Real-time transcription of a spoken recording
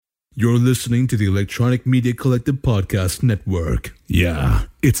You're listening to the Electronic Media Collective Podcast Network. Yeah,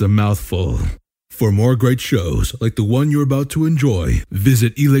 it's a mouthful. For more great shows like the one you're about to enjoy,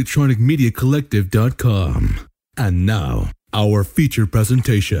 visit electronicmediacollective.com. And now, our feature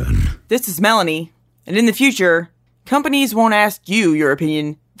presentation. This is Melanie, and in the future, companies won't ask you your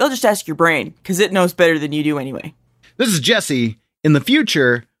opinion, they'll just ask your brain, because it knows better than you do anyway. This is Jesse. In the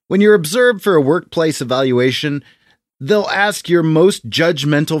future, when you're observed for a workplace evaluation, they'll ask your most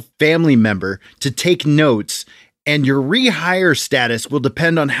judgmental family member to take notes, and your rehire status will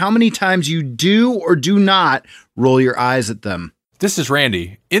depend on how many times you do or do not roll your eyes at them. This is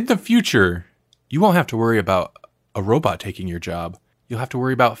Randy. In the future, you won't have to worry about a robot taking your job. You'll have to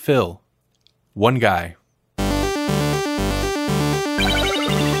worry about Phil. One guy.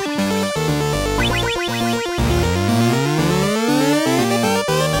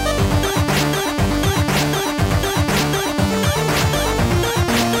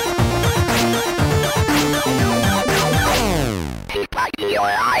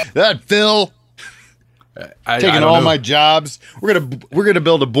 That Phil taking all my jobs. We're gonna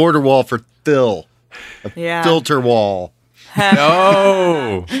build a border wall for Phil. A filter wall.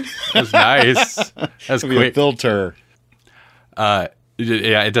 Oh, that's nice. That's quick. A filter. Yeah,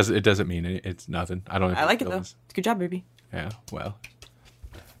 it doesn't mean it's nothing. I don't. I like it though. It's a good job, baby. Yeah. Well,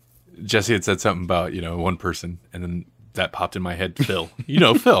 Jesse had said something about one person, and then that popped in my head. Phil.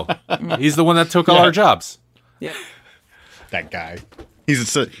 Phil. He's the one that took all our jobs. Yeah. That guy.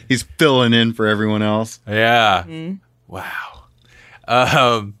 He's filling in for everyone else. Yeah. Mm. Wow.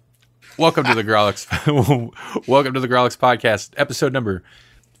 Welcome to the Growlix. Welcome to the Growlix podcast, episode number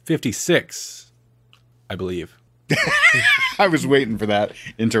 56, I believe. I was waiting for that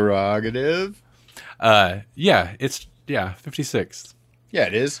interrogative. It's 56. Yeah,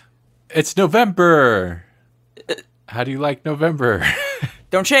 it is. It's November. How do you like November?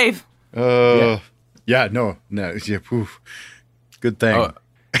 Don't shave. No. Yeah, oof. Good thing. Oh,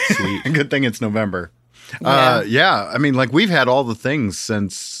 sweet. Good thing it's November. Yeah. I mean, like, we've had all the things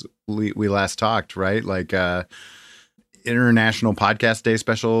since we last talked, right? Like International Podcast Day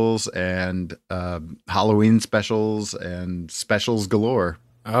specials and Halloween specials and specials galore.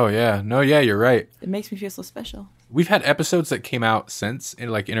 Oh, yeah. No, yeah, you're right. It makes me feel so special. We've had episodes that came out since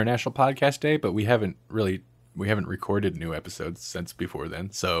International Podcast Day, but we haven't recorded new episodes since before then.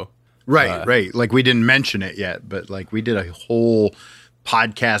 So Right. Like, we didn't mention it yet, but like we did a whole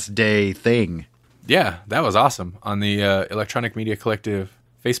podcast day thing. Yeah, that was awesome. On the Electronic Media Collective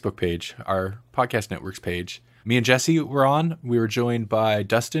Facebook page, our podcast networks page. Me and Jesse were on. We were joined by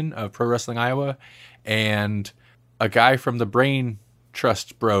Dustin of Pro Wrestling Iowa and a guy from the Brain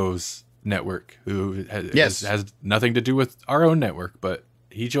Trust Bros network who has nothing to do with our own network, but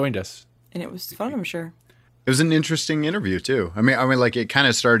he joined us. And it was fun, I'm sure. It was an interesting interview too. I mean, like, it kind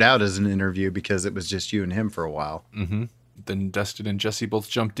of started out as an interview because it was just you and him for a while. Mm-hmm. Then Dustin and Jesse both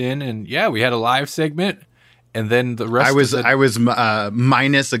jumped in, and we had a live segment. And then the rest. I was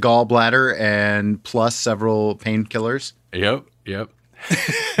minus a gallbladder and plus several painkillers. Yep.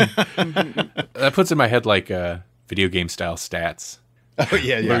 That puts in my head like video game style stats. Oh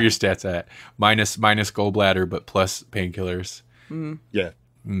yeah. Where are your stats at? Minus gallbladder, but plus painkillers. Mm. Yeah.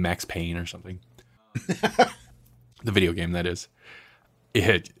 Max Payne or something. The video game, that is.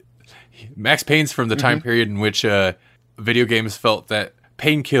 Max Payne's from the time period in which video games felt that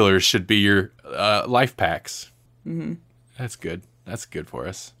painkillers should be your life packs. Mm-hmm. That's good. That's good for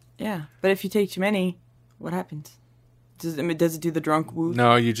us. Yeah, but if you take too many, what happens? Does it do the drunk woo?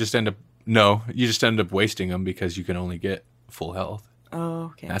 No, you just end up wasting them because you can only get full health.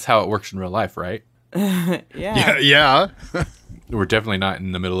 Oh, okay. That's how it works in real life, right? Yeah. We're definitely not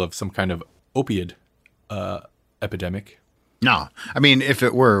in the middle of some kind of opioid epidemic. No, I mean, if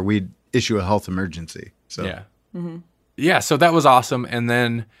it were, we'd issue a health emergency. So yeah, yeah. So that was awesome. And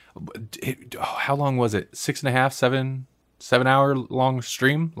then, how long was it? 6.5, 7 hour long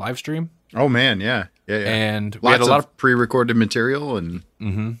live stream. Oh man, yeah. And we lots had a lot of pre-recorded material, and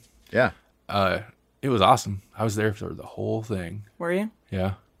yeah, it was awesome. I was there for the whole thing. Were you?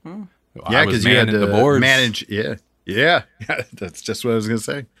 Yeah. Yeah, because you had to the boards. manage. Yeah. That's just what I was gonna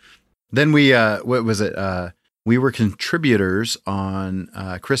say. Then we, what was it? We were contributors on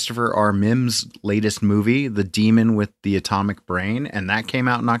Christopher R. Mims' latest movie, The Demon with the Atomic Brain, and that came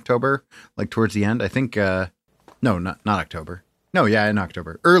out in October, like towards the end. I think, no, not October. No, yeah, in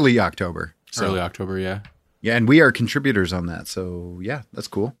October. Early October. So, early October, yeah. Yeah, and we are contributors on that, so yeah, that's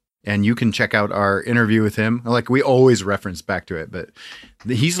cool. And you can check out our interview with him. Like, we always reference back to it, but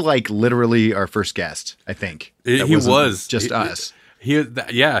he's like literally our first guest, I think. He was just us.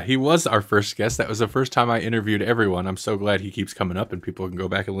 He was our first guest. That was the first time I interviewed everyone. I'm so glad he keeps coming up and people can go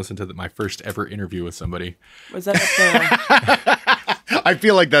back and listen to my first ever interview with somebody. Was that at the... I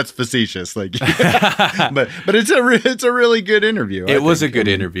feel like that's facetious, like, but it's a really good interview. It was a good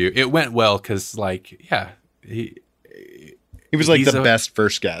interview. It went well because, like, yeah, he was like the best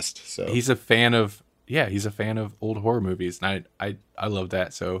first guest. So he's a fan of old horror movies, and I love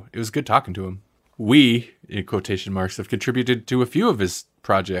that. So it was good talking to him. We, in quotation marks, have contributed to a few of his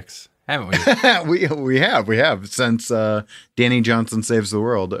projects, haven't we? we have since Danny Johnson Saves the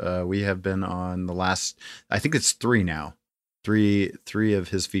World. We have been on the last, I think it's 3 now. Three of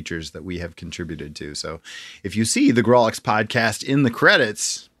his features that we have contributed to. So if you see the Grawlix podcast in the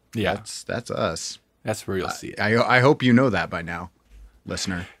credits, that's us. That's where you'll see it. I hope you know that by now,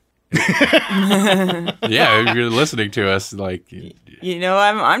 listener. Yeah, if you're listening to us, like,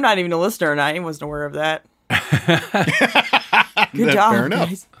 I'm not even a listener, and I wasn't aware of that. Good job, fair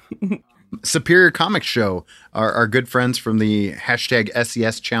enough. guys. Superior Comics Show, our good friends from the hashtag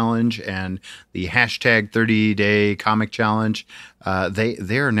SES Challenge and the hashtag 30-day comic challenge.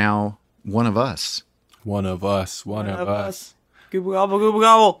 They are now one of us. One of us. Gobble gobble gobble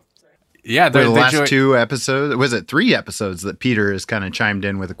gobble. Yeah, the last 2 episodes. Was it 3 episodes that Peter has kind of chimed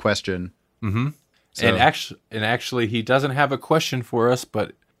in with a question? Mm-hmm. So. And actually, he doesn't have a question for us,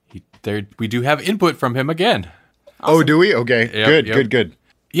 but we do have input from him again. Awesome. Oh, do we? Okay, yep, good.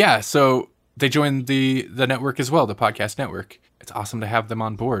 Yeah, so they joined the network as well, the podcast network. It's awesome to have them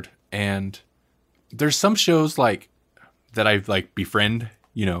on board. And there's some shows like that I like befriend.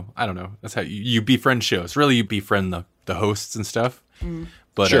 I don't know. That's how you befriend shows. Really, you befriend the hosts and stuff. Mm.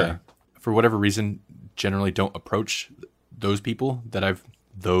 But sure. For whatever reason, generally don't approach those people that I've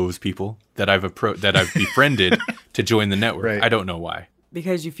befriended to join the network. Right. I don't know why.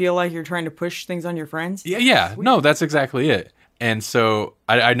 Because you feel like you're trying to push things on your friends? Yeah. No, that's exactly it. And so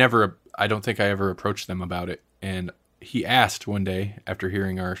I don't think I ever approached them about it. And he asked one day after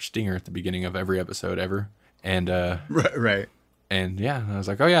hearing our stinger at the beginning of every episode ever. And right. And yeah, I was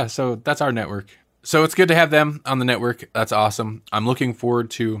like, oh yeah, so that's our network. So it's good to have them on the network. That's awesome. I'm looking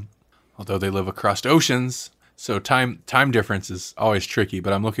forward to, although they live across oceans, so time difference is always tricky,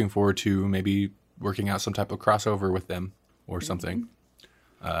 but I'm looking forward to maybe working out some type of crossover with them or something.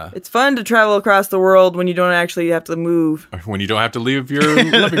 It's fun to travel across the world when you don't actually have to move. When you don't have to leave your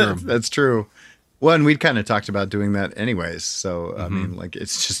living room. That's true. Well, and we'd kind of talked about doing that anyways. So, I mean, like,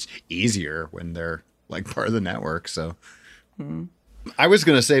 it's just easier when they're like part of the network. So I was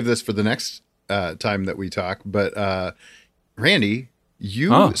going to save this for the next time that we talk, but Randy,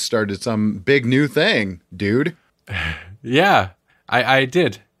 you started some big new thing, dude. Yeah, I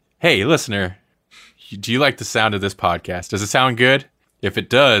did. Hey, listener, do you like the sound of this podcast? Does it sound good? If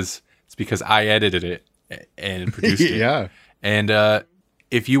it does, it's because I edited it and produced it. Yeah. And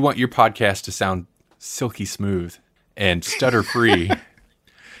if you want your podcast to sound silky smooth and stutter free,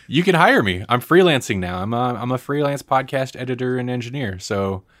 you can hire me. I'm freelancing now. I'm a freelance podcast editor and engineer.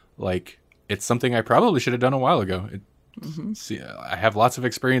 So, like, it's something I probably should have done a while ago. See, I have lots of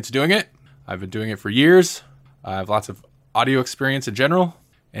experience doing it. I've been doing it for years. I have lots of audio experience in general.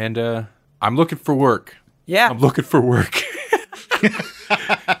 And I'm looking for work. Yeah. I'm looking for work.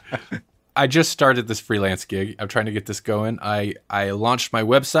 I just started this freelance gig. I'm trying to get this going. I launched my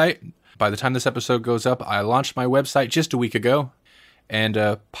website. By the time this episode goes up, I launched my website just a week ago. And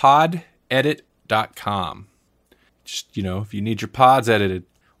podedit.com. Just, if you need your pods edited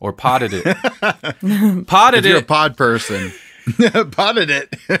or podded it. Podded if you're a pod person, podded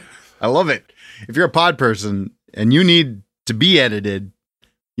it. I love it. If you're a pod person and you need to be edited,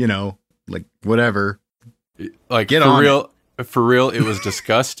 like whatever, like get for on real. For real, it was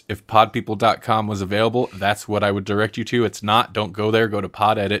discussed. If podpeople.com was available, that's what I would direct you to. It's not. Don't go there. Go to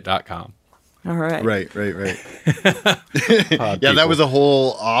podedit.com. All right. Right. Yeah, that was a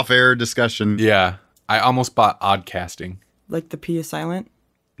whole off-air discussion. Yeah. I almost bought Oddcasting. Like the P is silent?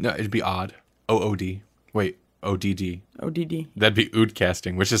 No, it'd be odd. OOD. Wait, ODD. ODD. That'd be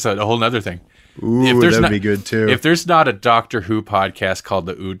Oodcasting, which is a whole nother thing. Ooh, that'd be good too. If there's not a Doctor Who podcast called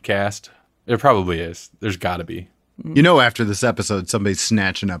the Oodcast, there probably is. There's got to be. After this episode, somebody's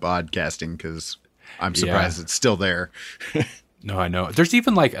snatching up Oddcasting because I'm surprised it's still there. No, I know. There's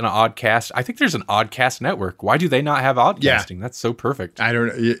even like an Oddcast. I think there's an Oddcast network. Why do they not have Oddcasting? Yeah. That's so perfect. I don't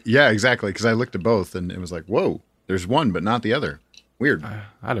know. Yeah, exactly. Because I looked at both and it was like, whoa, there's one, but not the other. Weird. I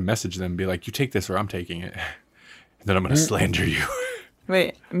had to message them and be like, you take this or I'm taking it. And then I'm going to slander you.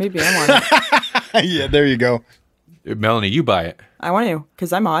 Wait, maybe I want it. Yeah, there you go. Melanie, you buy it. I want to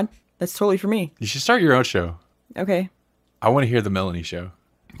because I'm odd. That's totally for me. You should start your own show. Okay. I want to hear the Melanie show.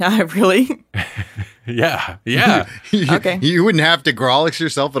 Really? Yeah. Okay. You wouldn't have to Grawlix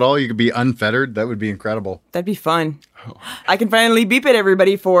yourself at all. You could be unfettered. That would be incredible. That'd be fun. I can finally beep at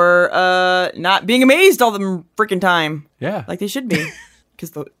everybody for not being amazed all the freaking time. Yeah. Like they should be.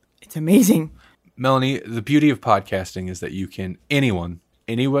 Because it's amazing. Melanie, the beauty of podcasting is that anyone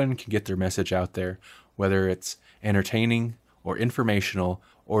can get their message out there, whether it's entertaining or informational,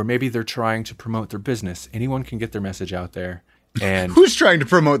 or maybe they're trying to promote their business. Anyone can get their message out there. And who's trying to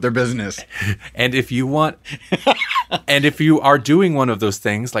promote their business? And if you are doing one of those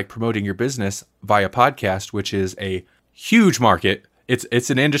things, like promoting your business via podcast, which is a huge market, it's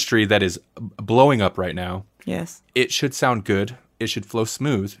an industry that is blowing up right now. Yes. It should sound good. It should flow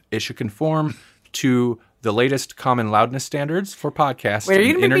smooth. It should conform to the latest common loudness standards for podcasts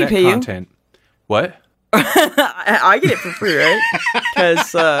and internet content. What? I get it for free, right?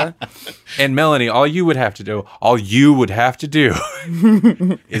 Because and Melanie, all you would have to do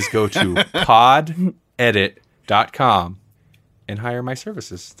is go to podedit.com and hire my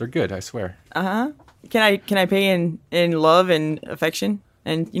services. They're good, I swear. Can I pay in love and affection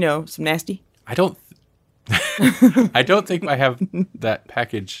and some nasty? I don't think I have that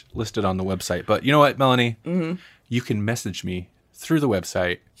package listed on the website. But you know what, Melanie? Mm-hmm. You can message me through the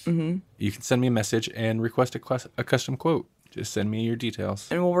website. Mm-hmm. You can send me a message and request a custom quote. Just send me your details.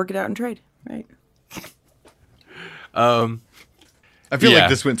 And we'll work it out and trade, right? I feel like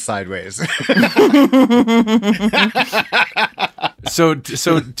this went sideways. So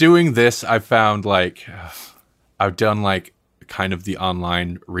doing this, I found I've done kind of the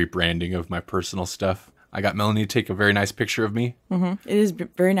online rebranding of my personal stuff. I got Melanie to take a very nice picture of me. Mm-hmm. It is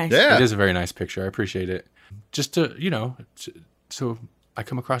very nice. Yeah. It is a very nice picture. I appreciate it. Just to, so I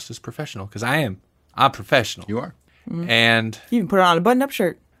come across as professional, because I'm professional. You are. Mm-hmm. And you even put on a button-up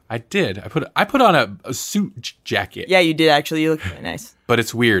shirt. I did. I put on a suit jacket. Yeah, you did actually. You look really nice. But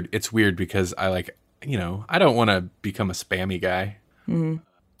it's weird. It's weird because I don't want to become a spammy guy. Mm-hmm.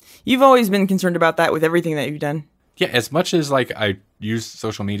 You've always been concerned about that with everything that you've done. Yeah, as much as I use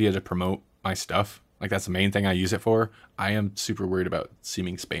social media to promote my stuff, that's the main thing I use it for, I am super worried about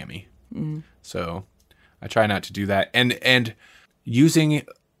seeming spammy. Mm-hmm. So I try not to do that. And using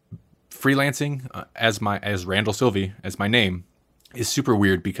freelancing as Randall Sylvie as my name is super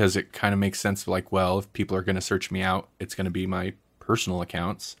weird, because it kind of makes sense. If people are going to search me out, it's going to be my personal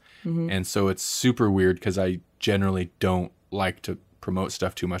accounts. Mm-hmm. And so it's super weird because I generally don't like to promote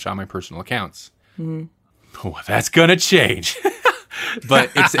stuff too much on my personal accounts. Mm-hmm. Well, that's going to change.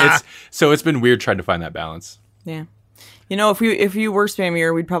 But it's been weird trying to find that balance. Yeah. If you were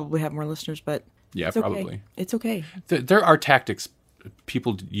spammier, we'd probably have more listeners, but yeah, it's probably. Okay. It's okay. There are tactics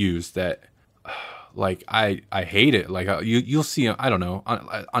people use that I hate it. You'll see them, I don't know,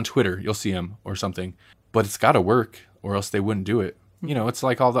 on Twitter, you'll see them or something, but it's got to work or else they wouldn't do it. Mm-hmm. It's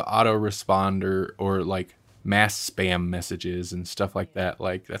like all the autoresponder or mass spam messages and stuff like that.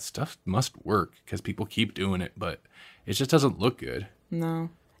 That stuff must work because people keep doing it, but it just doesn't look good. No.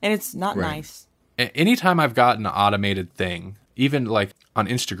 And it's not nice. Anytime I've gotten an automated thing, even on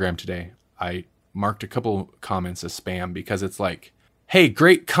Instagram today, I marked a couple comments as spam because it's hey,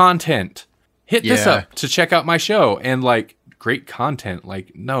 great content. Hit this up to check out my show. And great content.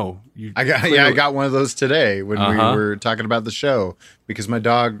 No. I got one of those today when we were talking about the show because my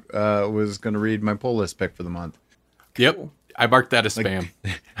dog was going to read my pull list pick for the month. Yep. I marked that as spam.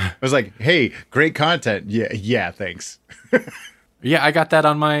 I was hey, great content. Yeah, thanks. Yeah, I got that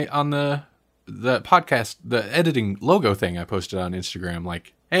on the podcast, the editing logo thing I posted on Instagram.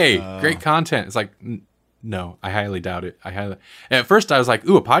 Hey, great content. It's no, I highly doubt it. At first I was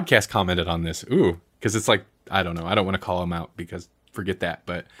ooh, a podcast commented on this. Ooh, because it's I don't know. I don't want to call them out because forget that,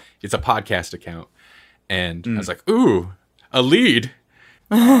 but it's a podcast account. And I was ooh, a lead.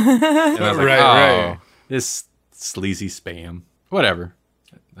 And I was right. This sleazy spam. Whatever.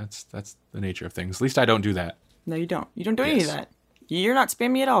 That's the nature of things. At least I don't do that. No, you don't. You don't do any of that. You're not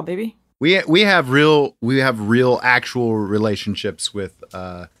spammy at all, baby. We have real actual relationships with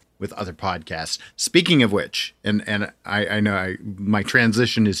other podcasts. Speaking of which, and I know my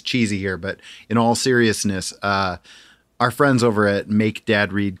transition is cheesy here, but in all seriousness, our friends over at Make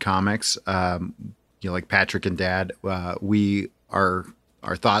Dad Read Comics, like Patrick and Dad, our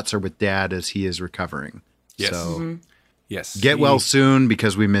thoughts are with Dad as he is recovering. Yes. So yes, get well soon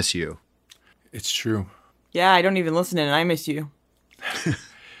because we miss you. It's true. Yeah, I don't even listen and I miss you.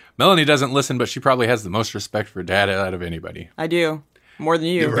 Melanie doesn't listen, but she probably has the most respect for Dad out of anybody. I do. More than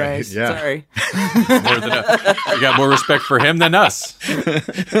you, right, guys. yeah. Sorry. More than us. You got more respect for him than us.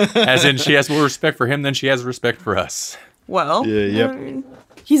 As in, she has more respect for him than she has respect for us. Well, yep.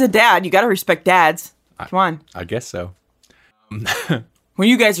 He's a dad. You got to respect dads. Come on. I guess so. When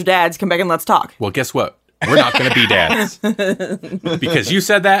you guys are dads, come back and let's talk. Well, guess what? We're not going to be dads. Because you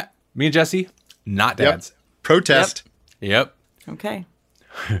said that, me and Jesse, not dads. Yep. Protest. Yep. Okay.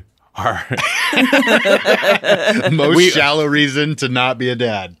 Our Most shallow reason to not be a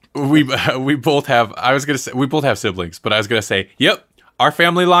dad. we both have, I was going to say, we both have siblings, but I was going to say, yep, our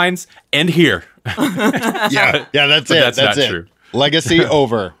family lines end here. Yeah, that's But it. that's not it. true. Legacy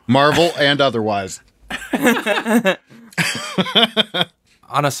over. Marvel and otherwise.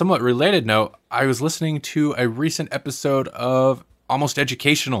 On a somewhat related note, I was listening to a recent episode of Almost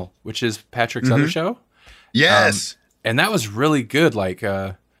Educational, which is Patrick's other show. Yes. And that was really good. Like,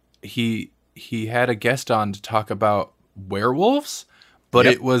 he had a guest on to talk about werewolves, but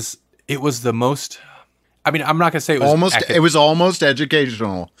Yep. it was the most. I mean, I'm not gonna say it was It was almost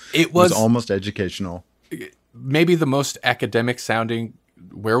educational. It was almost educational. maybe the most academic sounding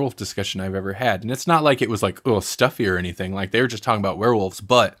werewolf discussion I've ever had. And it's not like it was like, oh, stuffy or anything. Like, they were just talking about werewolves,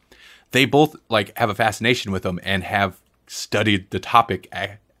 but they both like have a fascination with them and have studied the topic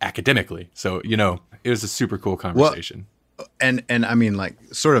academically. So, you know, it was a super cool conversation. Well, and I mean, like,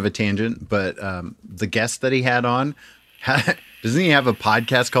 sort of a tangent, but the guest that he had on, doesn't he have a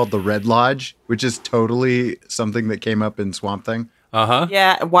podcast called The Red Lodge, which is totally something that came up in Swamp Thing? Uh-huh.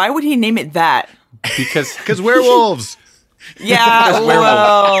 Yeah, why would he name it that? Because werewolves. Yeah, werewolf.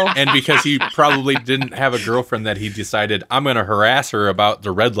 well, And because he probably didn't have a girlfriend that he decided, I'm going to harass her about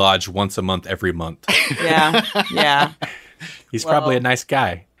the Red Lodge once a month, every month. yeah. He's Well- probably a nice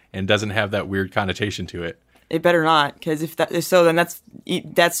guy and doesn't have that weird connotation to it. It better not, because if so, then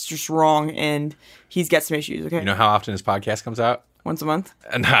that's just wrong, and he's got some issues. Okay, You know how often his podcast comes out? once a month.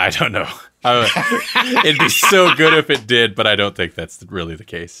 No, I don't know. It'd be so good if it did, but I don't think that's really the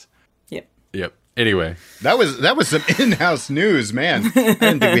case. Yep. Anyway. That was some in-house news, man. I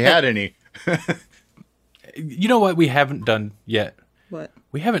didn't think we had any. You know what we haven't done yet? What?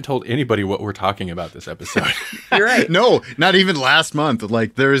 We haven't told anybody what we're talking about this episode. You're right. No, not even last month.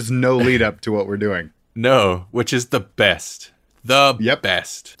 Like, there is no lead up to what we're doing. No, which is the best.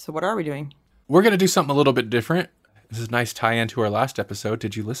 Best. So what are we doing? We're going to do something a little bit different. This is a nice tie-in to our last episode.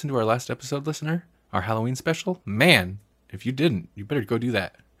 Did you listen to our last episode, listener? Our Halloween special? Man, if you didn't, you better go do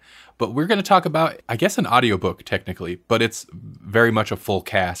that. But we're going to talk about, I guess, an audiobook, technically, but it's very much a full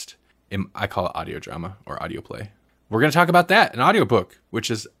cast. I call it audio drama or audio play. We're going to talk about that, an audiobook, which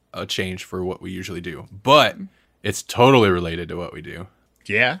is a change for what we usually do. But it's totally related to what we do.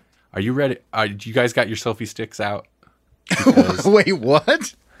 Yeah. Are you ready? You guys got your selfie sticks out? Wait,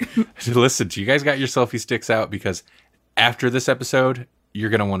 what? Listen, you guys got your selfie sticks out because after this episode, you're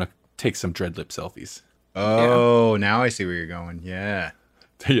going to want to take some Dredd Lip selfies. Oh, now I see where you're going. Yeah.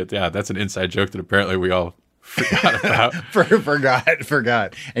 Yeah, that's an inside joke that apparently we all forgot about.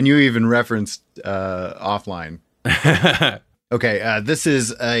 Forgot. And you even referenced offline. Okay, this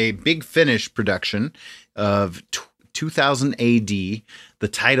is a Big Finish production of 2000 AD. The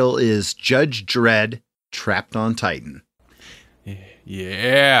title is Judge Dredd, Trapped on Titan.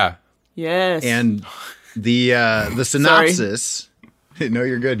 Yeah. Yes. And the synopsis... No,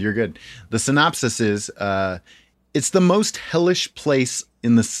 you're good. The synopsis is... it's the most hellish place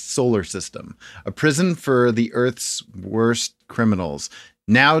in the solar system, a prison for the Earth's worst criminals.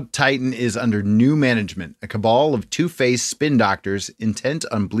 Now Titan is under new management, a cabal of two-faced spin doctors intent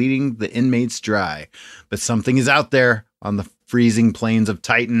on bleeding the inmates dry. But something is out there on the freezing plains of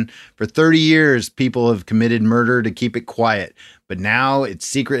Titan. For 30 years, people have committed murder to keep it quiet, but now its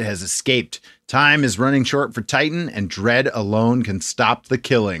secret has escaped. Time is running short for Titan, and Dredd alone can stop the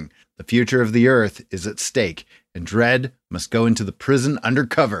killing. The future of the Earth is at stake, and Dredd must go into the prison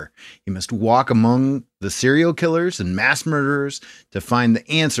undercover. He must walk among the serial killers and mass murderers to find the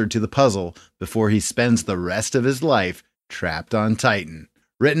answer to the puzzle before he spends the rest of his life trapped on Titan.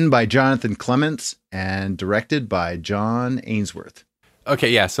 Written by Jonathan Clements and directed by John Ainsworth. Okay,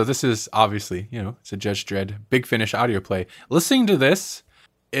 yeah, so this is obviously, it's a Judge Dredd Big Finish audio play. Listening to this,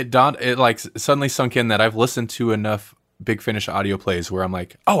 it like suddenly sunk in that I've listened to enough Big Finish audio plays where I'm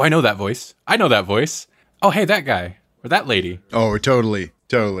like, oh, I know that voice. Oh, hey, that guy or that lady. Oh, totally.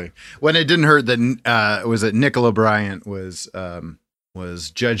 When it didn't hurt that was it Nicola Bryant was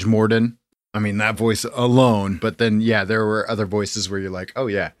Judge Morden. I mean, that voice alone. But then, yeah, there were other voices where you're like, oh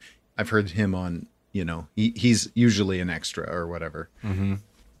yeah, I've heard him on. He's usually an extra or whatever. Mm-hmm.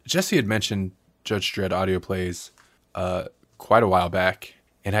 Jesse had mentioned Judge Dredd audio plays quite a while back,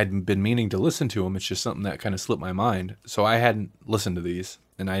 and I'd been meaning to listen to them. It's just something that kind of slipped my mind, so I hadn't listened to these.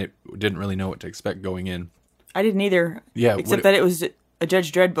 And I didn't really know what to expect going in. I didn't either. Yeah, except that it was a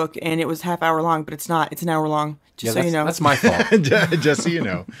Judge Dredd book, and it was half hour long, but it's not. It's an hour long. Just so you know. That's my fault. Just so you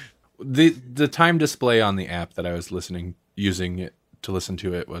know. The time display on the app that I was using it to listen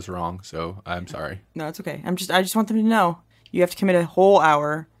to it was wrong. So I'm sorry. No, it's okay. I just want them to know you have to commit a whole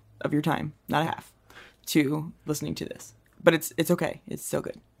hour of your time, not a half, to listening to this. But it's okay. It's so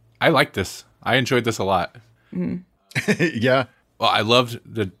good. I like this. I enjoyed this a lot. Yeah. Well, I loved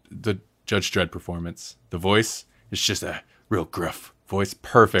the Judge Dredd performance. The voice is just a real gruff voice.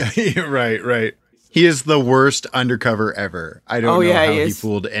 Perfect. Right. He is the worst undercover ever. I don't know how he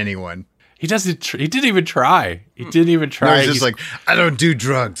fooled anyone. He doesn't. He didn't even try. He didn't even try. No, he's just like, I don't do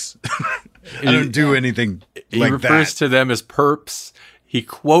drugs. I don't do anything like that. He refers to them as perps. He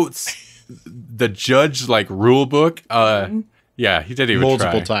quotes the judge like rule book. Yeah, he didn't even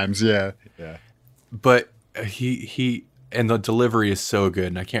multiple try. times. Yeah. But he and the delivery is so good.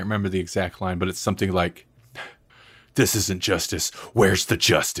 And I can't remember the exact line, but it's something like, "This isn't justice. Where's the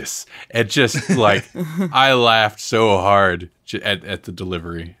justice?" And just like, I laughed so hard at the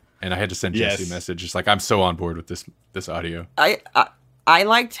delivery. And I had to send Jesse a message, just like, I'm so on board with this audio. I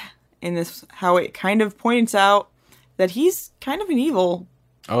liked in this how it kind of points out that he's kind of an evil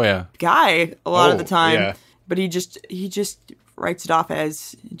guy a lot of the time, but he just writes it off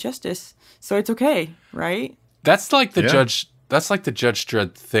as justice, so it's okay, right? That's like the judge. That's like the Judge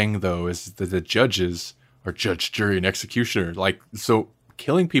Dredd thing, though, is that the judges are judge, jury, and executioner. Like, so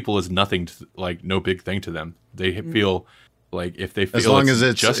killing people is nothing, like no big thing to them. They feel. Like if they feel as long as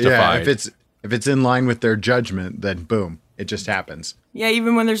it's justified, if it's in line with their judgment, then boom, it just happens. Yeah,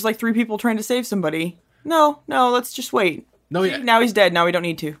 even when there's like 3 people trying to save somebody. No, let's just wait. No, yeah. Now he's dead. Now we don't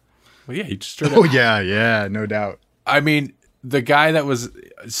need to. Well, yeah, he just straight up. Oh yeah, no doubt. I mean, the guy that was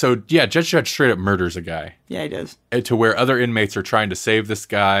Judge Dredd straight up murders a guy. Yeah, he does. To where other inmates are trying to save this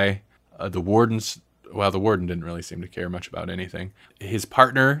guy. The warden didn't really seem to care much about anything. His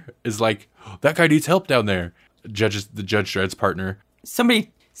partner is like, that guy needs help down there. The Judge Dredd's partner.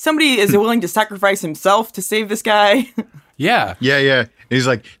 Somebody is willing to sacrifice himself to save this guy. Yeah. And he's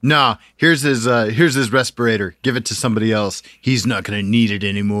like, nah, here's his respirator. Give it to somebody else. He's not gonna need it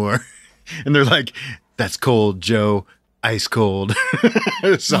anymore. And they're like, that's cold, Joe. Ice cold.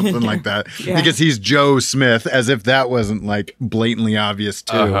 Something like that. Yeah. Because he's Joe Smith, as if that wasn't like blatantly obvious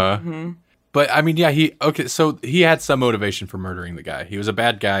too. Mm-hmm. But I mean, so he had some motivation for murdering the guy. He was a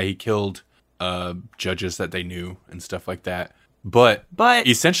bad guy. He killed judges that they knew and stuff like that. But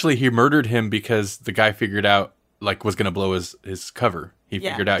essentially he murdered him because the guy figured out like was going to blow his cover. He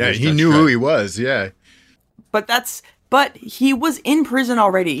figured out. Yeah, he knew who he was. Yeah. But he was in prison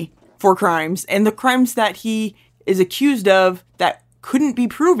already for crimes, and the crimes that he is accused of that couldn't be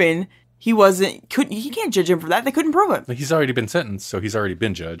proven, he can't judge him for that. They couldn't prove it. He's already been sentenced, so he's already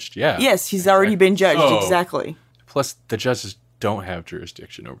been judged. Yeah. Yes, he's already been judged. Exactly. Plus the judges don't have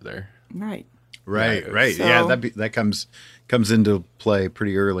jurisdiction over there. Right. So, yeah, that comes into play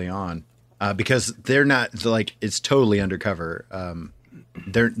pretty early on, because they're not like, it's totally undercover.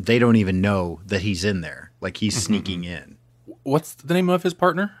 They don't even know that he's in there. Like he's sneaking in. What's the name of his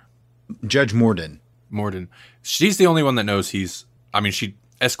partner? Judge Morden. She's the only one that knows she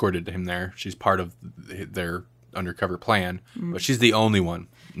escorted him there. She's part of their undercover plan, but she's the only one.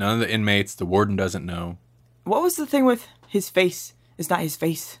 None of the inmates, the warden doesn't know. What was the thing with his face? It's not his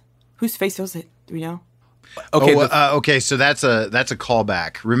face. Whose face was it? Do we know? Okay. Okay. So that's a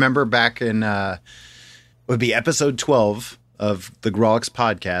callback. Remember back in would be episode 12 of the Grawlix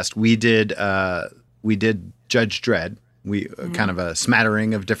podcast. We did Judge Dredd. We kind of a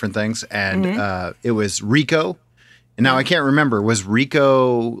smattering of different things, and it was Rico. And now I can't remember. Was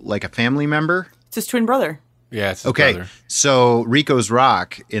Rico like a family member? It's his twin brother. Yeah. It's his brother. So Rico's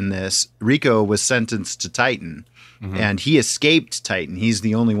rock in this. Rico was sentenced to Titan. And he escaped Titan. He's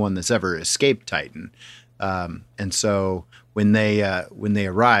the only one that's ever escaped Titan. And so when they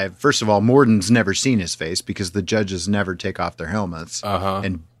arrive, first of all, Morden's never seen his face because the judges never take off their helmets,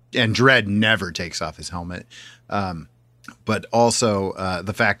 and Dredd never takes off his helmet. But also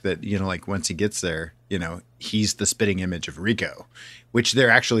the fact that like once he gets there, he's the spitting image of Rico, which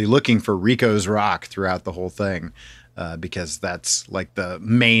they're actually looking for Rico's rock throughout the whole thing, because that's like the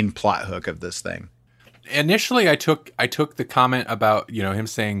main plot hook of this thing. Initially, I took the comment about him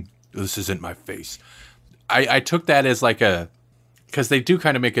saying this isn't my face. I took that as like because they do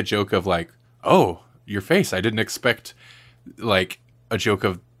kind of make a joke of like, oh, your face. I didn't expect like a joke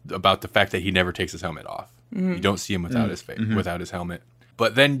about the fact that he never takes his helmet off. You don't see him without his face, without his helmet.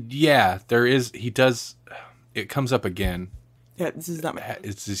 But then he does. It comes up again. Yeah, this is not my.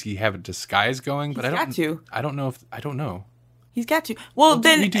 Does he have a disguise going? But I don't know. He's got to. Well,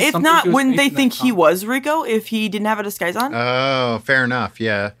 then, if not, wouldn't they think he was Rico if he didn't have a disguise on? Oh, fair enough.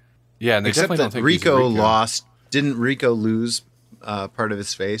 Yeah. Yeah, and they except definitely that don't think Rico he's Rico lost. Didn't Rico lose part of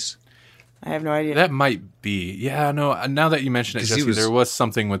his face? I have no idea. That might be. Yeah, no, now that you mention it, Jesse, there was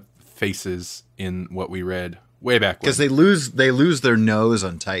something with faces in what we read way back when. Because they lose their nose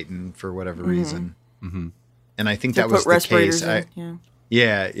on Titan for whatever reason. Mm-hmm. And I think that was the case.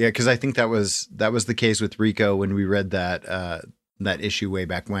 Yeah, because I think that was the case with Rico when we read that issue way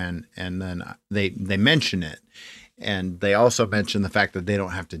back when, and then they mention it, and they also mention the fact that they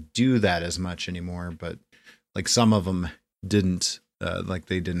don't have to do that as much anymore. But like some of them didn't, like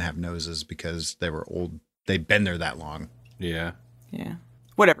they didn't have noses because they were old. They'd been there that long. Yeah.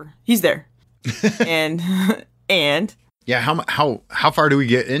 Whatever. He's there, and yeah. How far do we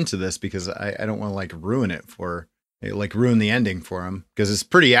get into this? Because I don't want to like ruin the ending for him because it's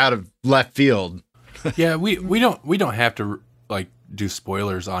pretty out of left field. Yeah, we don't have to like do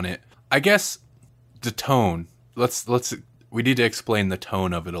spoilers on it. I guess the tone. We need to explain the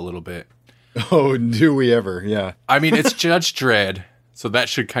tone of it a little bit. Oh, do we ever? Yeah. I mean, it's Judge Dredd, so that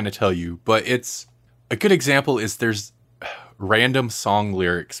should kind of tell you. But it's a good example is there's random song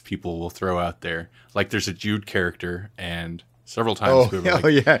lyrics people will throw out there. Like there's a Jude character, and several times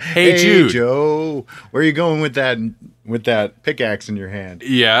yeah. Hey Jude, Joe, where are you going with that pickaxe in your hand?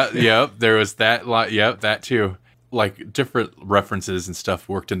 Yeah. There was that lot. Yeah, that too. Like different references and stuff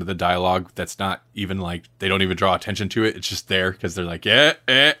worked into the dialogue. That's not even like they don't even draw attention to it. It's just there because they're like,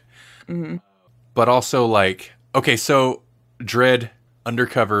 Mm-hmm. But also like, okay, so Dredd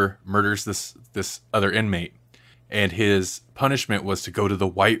undercover murders this other inmate, and his punishment was to go to the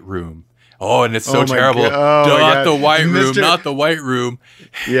White Room. Oh, and it's so terrible. Not the White Room, not the White Room.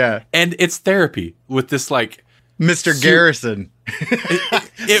 Yeah. And it's therapy with this like Mr. Garrison.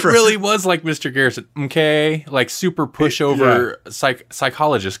 It really was like Mr. Garrison. Okay. Like super pushover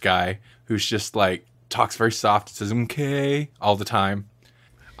psychologist guy who's just like talks very soft, says okay all the time.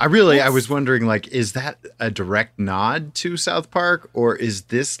 I was wondering, like, is that a direct nod to South Park, or is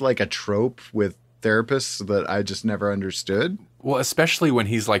this like a trope with therapists that I just never understood? Well, especially when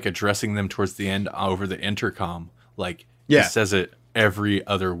he's like addressing them towards the end over the intercom. Like, he says it every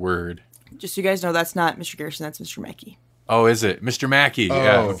other word. Just so you guys know, that's not Mr. Garrison, that's Mr. Mackey. Oh, is it? Mr. Mackey. Oh.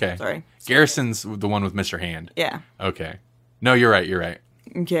 Yeah, okay. Sorry. Garrison's the one with Mr. Hand. Yeah. Okay. No, you're right.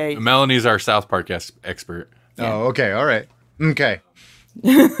 Okay. Melanie's our South Park expert. Yeah. Oh, okay. All right. Okay.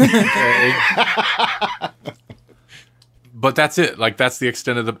 But that's it. Like that's the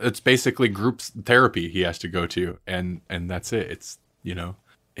extent of it's basically group therapy he has to go to, and that's it. It's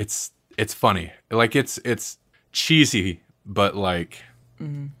it's funny. Like it's cheesy, but like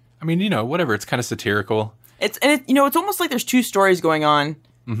I mean, whatever. It's kind of satirical. It's almost like there's two stories going on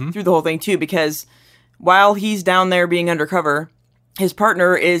through the whole thing too, because while he's down there being undercover, his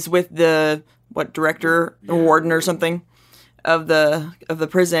partner is with the director or warden or something of the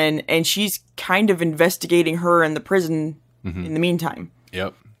prison, and she's kind of investigating her in the prison in the meantime.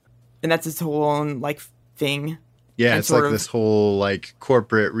 Yep. And that's his whole own like thing. Yeah, it's like this whole like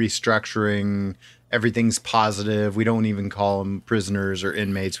corporate restructuring. Everything's positive. We don't even call them prisoners or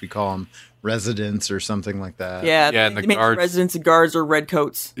inmates. We call them residents or something like that. Yeah, and the guards, residents and guards are red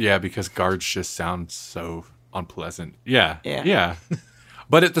coats. Yeah, because guards just sound so unpleasant. Yeah.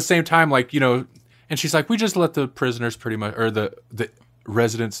 But at the same time, like, and she's like, we just let the prisoners pretty much, or the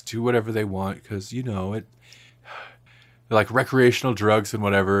residents do whatever they want because, it, like recreational drugs and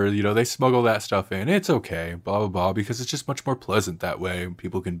whatever, they smuggle that stuff in. It's okay, blah, blah, blah, because it's just much more pleasant that way.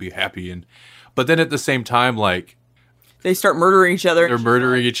 People can be happy. But then at the same time, like, they start murdering each other. They're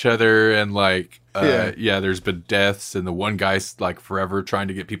murdering each other, and like, there's been deaths, and the one guy's like forever trying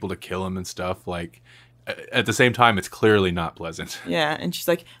to get people to kill him and stuff. Like, at the same time, it's clearly not pleasant. Yeah, and she's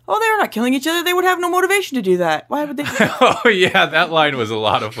like, "Oh, they're not killing each other. They would have no motivation to do that. Why would they?" Oh yeah, that line was a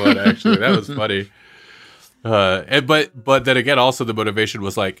lot of fun. Actually, that was funny. But then again, also the motivation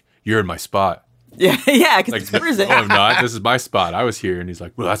was like, "You're in my spot." Yeah, because like, it's prison. No, I'm not. This is my spot. I was here, and he's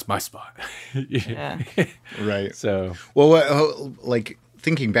like, "Well, that's my spot." Yeah. Right. So, well, like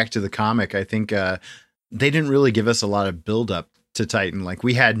thinking back to the comic, I think they didn't really give us a lot of build up to Titan. Like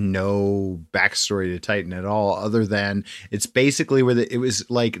we had no backstory to Titan at all, other than it's basically where it was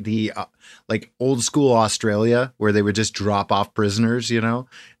like the like old school Australia where they would just drop off prisoners.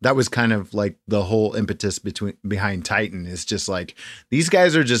 That was kind of like the whole impetus behind Titan is just like these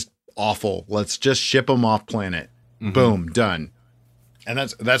guys are just awful. Let's just ship them off planet. Boom, done. And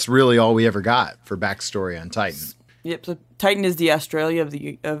that's really all we ever got for backstory on Titan. Yep. So Titan is the Australia of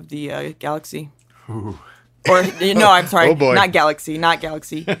the galaxy. Ooh. Or no, I'm sorry, not galaxy.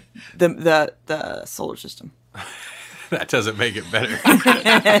 The solar system. That doesn't make it better.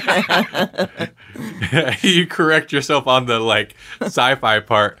 You correct yourself on the like sci-fi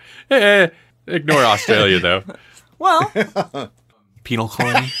part. Ignore Australia though. Well, penal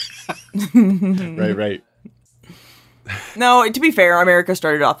colony. Right. No, to be fair, America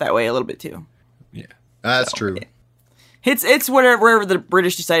started off that way a little bit too. Yeah, that's true. Yeah. It's wherever the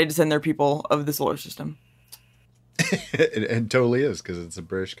British decided to send their people of the solar system. It totally is, because it's a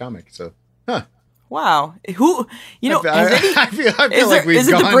British comic. So, huh? Wow, who I feel like we've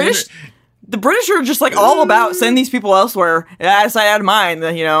gone. The British? The British are just like all about send these people elsewhere, out of sight, out of mind.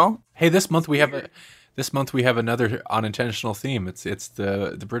 You know. Hey, this month we have another unintentional theme. It's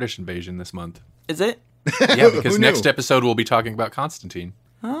the British invasion this month. Is it? Yeah, because next episode we'll be talking about Constantine.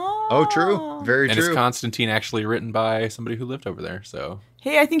 Oh, true. Very and true. And is Constantine actually written by somebody who lived over there? So.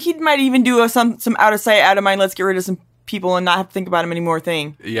 Hey, I think he might even do some out of sight, out of mind. Let's get rid of some people and not have to think about him anymore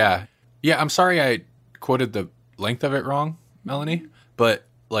thing. Yeah. I'm sorry I quoted the length of it wrong, Melanie. But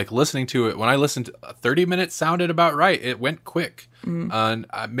like listening to it, when I listened, 30 minutes sounded about right. It went quick, and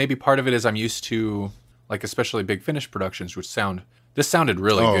maybe part of it is I'm used to like especially Big Finish productions, which this sounded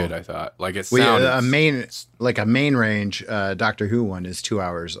really good. I thought like it sounded a main range Doctor Who one is 2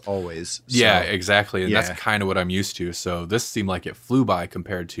 hours always. So. Yeah, exactly, and that's kind of what I'm used to. So this seemed like it flew by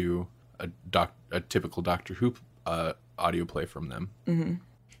compared to a typical Doctor Who audio play from them. Mm-hmm.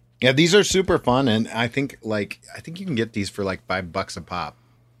 Yeah, these are super fun, and I think you can get these for like $5 a pop.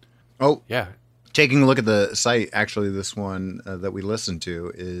 Oh yeah. Taking a look at the site, actually, this one that we listened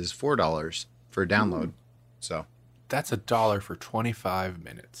to is $4 for a download. Ooh. So. That's $1 for 25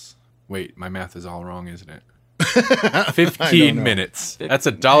 minutes. Wait, my math is all wrong, isn't it? 15 minutes. That's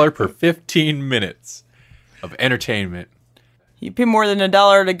 $1 per 15 minutes of entertainment. You pay more than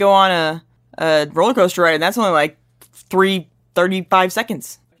 $1 to go on a roller coaster ride, and that's only like 35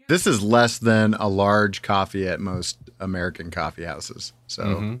 seconds. This is less than a large coffee at most American coffee houses.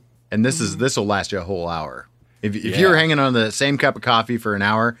 So, and this will last you a whole hour. If you're hanging on the same cup of coffee for an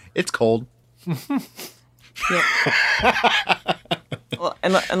hour, it's cold. Yeah. Well,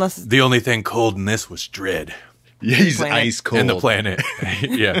 unless the only thing cold in this was Dredd. Yeah, he's ice cold. And the planet.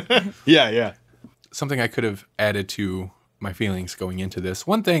 Yeah. Yeah. Something I could have added to my feelings going into this.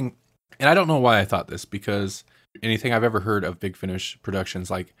 One thing, and I don't know why I thought this, because anything I've ever heard of Big Finish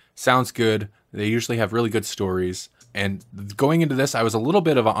productions, like, sounds good. They usually have really good stories. And going into this, I was a little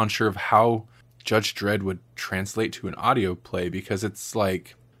bit unsure of how Judge Dredd would translate to an audio play, because it's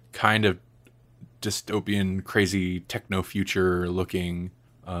like kind of dystopian, crazy techno future looking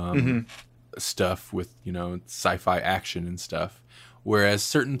stuff with, sci-fi action and stuff. Whereas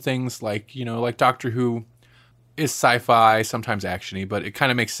certain things like Doctor Who is sci-fi, sometimes actiony, but it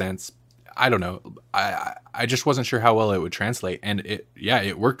kind of makes sense. I don't know. I just wasn't sure how well it would translate, and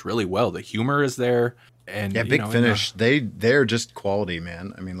it worked really well. The humor is there, and Big Finish, they're just quality,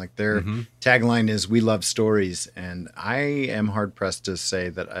 man. I mean, like their tagline is "We love stories," and I am hard pressed to say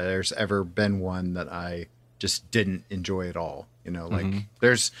that there's ever been one that I just didn't enjoy at all. Like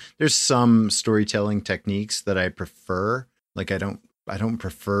there's some storytelling techniques that I prefer. Like I don't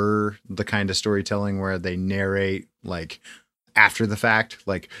prefer the kind of storytelling where they narrate like after the fact,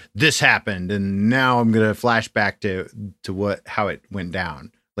 like this happened and now I'm gonna flash back to how it went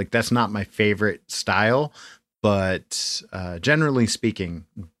down. Like that's not my favorite style, but generally speaking,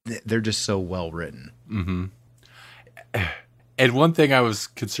 they're just so well written. And one thing I was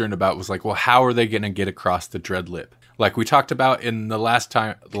concerned about was like, well, how are they going to get across the Dredd Lip? Like we talked about in the last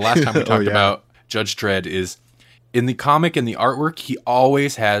time we talked about Judge Dredd is in the comic and the artwork, he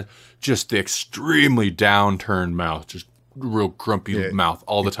always has just the extremely downturned mouth, just real grumpy mouth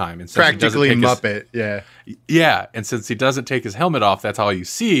all the time. And practically Muppet. Yeah. And since he doesn't take his helmet off, that's all you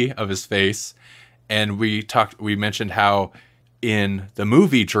see of his face. And we mentioned how in the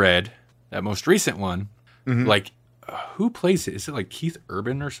movie Dredd, that most recent one, like who plays it? Is it like Keith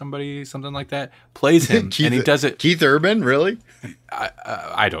Urban or something like that plays him? And he does it. Keith Urban, really?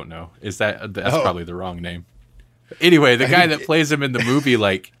 I don't know. That's probably the wrong name. Anyway, the guy that plays him in the movie,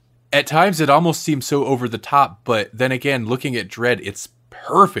 like at times it almost seems so over the top, but then again, looking at Dredd, it's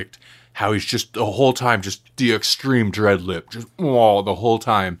perfect. How he's just the whole time, just the extreme Dredd Lip, just the whole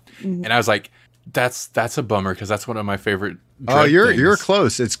time. And I was like, that's a bummer because that's one of my favorite. Dredd you're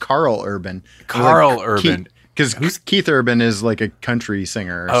close. It's Carl Urban. Urban. Because Keith Urban is like a country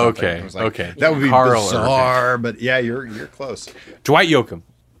singer. Or something. Okay. That would be Carl bizarre, Urban. But yeah, you're close. Dwight Yoakam.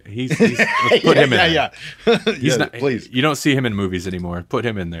 Let's put him in there. Yeah. Please. You don't see him in movies anymore. Put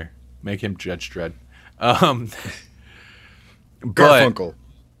him in there. Make him Judge Dredd. Garfunkel.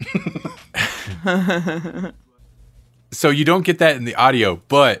 So you don't get that in the audio,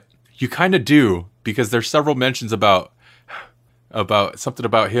 but you kind of do because there's several mentions about something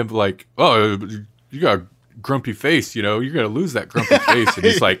about him like, oh, you got grumpy face, you're going to lose that grumpy face. And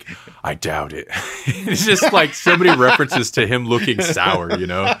he's like, I doubt it. It's just like so many references to him looking sour,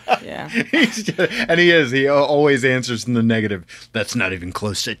 Yeah. And he is. He always answers in the negative. That's not even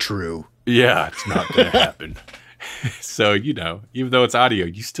close to true. Yeah, it's not going to happen. So, even though it's audio,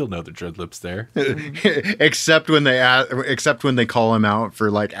 you still know the Dredd Lip's there. except when they call him out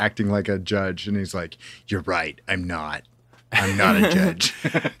for like acting like a judge, and he's like, "You're right. I'm not a judge."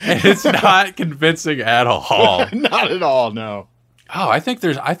 And it's not convincing at all. Not at all. No. Oh, I think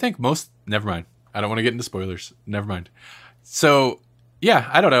never mind. I don't want to get into spoilers. Never mind. So, yeah,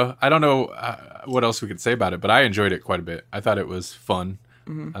 I don't know what else we could say about it, but I enjoyed it quite a bit. I thought it was fun.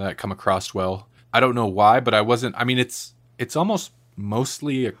 Mm-hmm. That come across well. I don't know why, but I wasn't. I mean, it's almost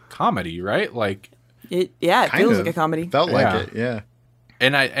mostly a comedy, right? Like, it feels like a comedy. Felt like it, yeah.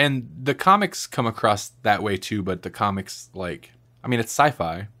 And the comics come across that way too, but the comics, like, I mean, it's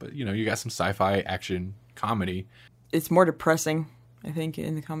sci-fi, but you got some sci-fi action comedy. It's more depressing, I think,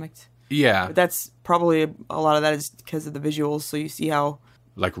 in the comics. Yeah, but that's probably a lot of that is because of the visuals. So you see how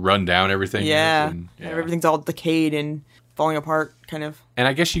like run down everything. Yeah, and everything's all decayed and falling apart, kind of. And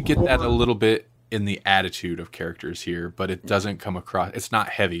I guess you get that a little bit in the attitude of characters here, but it doesn't come across. It's not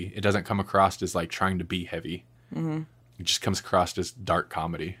heavy. It doesn't come across as like trying to be heavy. Mm-hmm. It just comes across as dark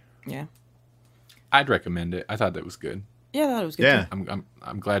comedy. Yeah, I'd recommend it. I thought that was good. Yeah, I thought it was good. Yeah, too.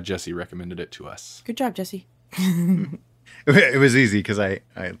 I'm glad Jesse recommended it to us. Good job, Jesse. It was easy because I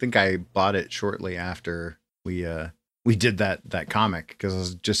think I bought it shortly after we did that comic because I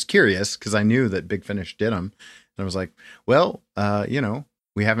was just curious because I knew that Big Finish did them, and I was like, well,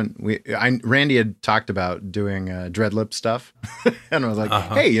 Randy had talked about doing Dredd Lip stuff, and I was like,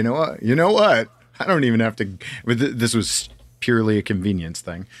 hey, you know what? I don't even have to. This was purely a convenience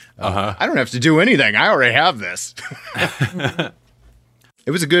thing. I don't have to do anything. I already have this. It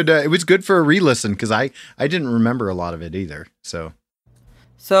was good for a re-listen because I didn't remember a lot of it either. So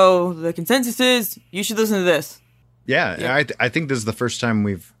the consensus is you should listen to this. Yeah. I think this is the first time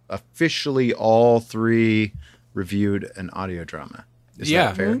we've officially all three reviewed an audio drama. Is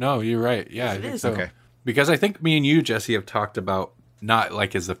that fair? No, you're right. Yeah, yes, I think is. so. Okay. Because I think me and you, Jesse, have talked about, not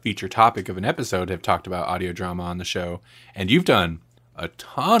like as a feature topic of an episode, have talked about audio drama on the show. And you've done a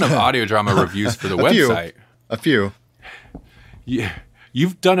ton of audio drama reviews for the website. A few. Yeah.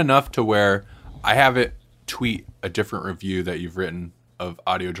 You've done enough to where I have it tweet a different review that you've written of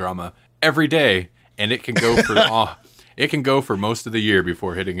audio drama every day, and it can go for most of the year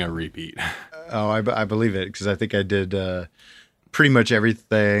before hitting a repeat. Oh, I believe it because I think I did pretty much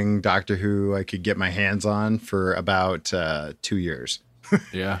everything Doctor Who I could get my hands on for about 2 years.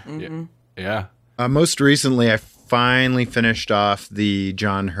 Yeah. Mm-hmm. Yeah. Most recently, I finally finished off the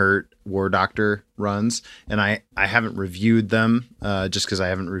John Hurt War Doctor runs, and I haven't reviewed them just because I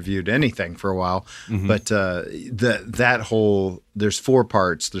haven't reviewed anything for a while. Mm-hmm. But that whole, there's 4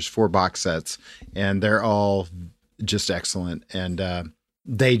 parts, there's 4 box sets, and they're all just excellent. And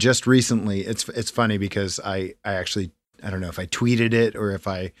they just recently, it's funny because I actually, I don't know if I tweeted it or if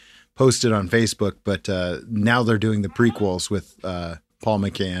I posted on Facebook, but now they're doing the prequels with Paul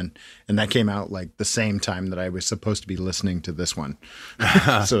McCann, and that came out like the same time that I was supposed to be listening to this one.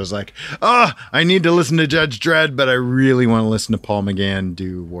 So it was like, I need to listen to Judge Dredd, but I really want to listen to Paul McCann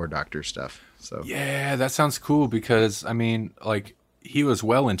do War Doctor stuff. So yeah, that sounds cool because I mean, like he was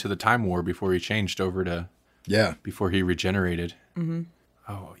well into the Time War before he changed over to before he regenerated. Mm-hmm.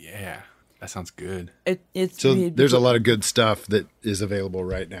 Oh yeah, that sounds good. There's a lot of good stuff that is available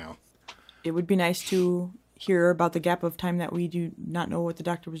right now. It would be nice to hear about the gap of time that we do not know what the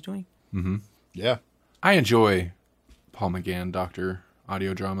Doctor was doing. Mm-hmm. Yeah. I enjoy Paul McGann Doctor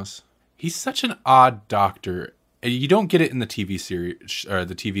audio dramas. He's such an odd Doctor. You don't get it in the TV series or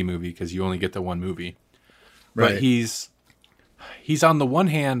the TV movie because you only get the one movie. Right. But he's on the one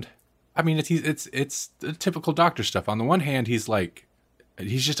hand, I mean, it's the typical Doctor stuff. On the one hand, he's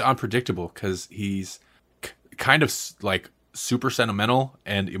just unpredictable because he's kind of like super sentimental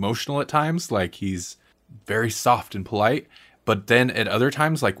and emotional at times. Like he's very soft and polite, but then at other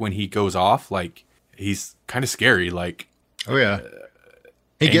times, like when he goes off, like he's kind of scary. Like, oh yeah,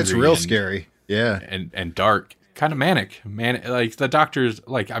 he gets real scary. Yeah, and dark, kind of manic. Like the Doctor's,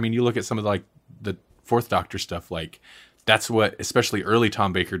 like, I mean, you look at some of the 4th Doctor stuff. Like that's what, especially early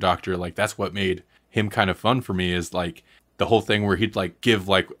Tom Baker Doctor, like that's what made him kind of fun for me. Is like the whole thing where he'd like give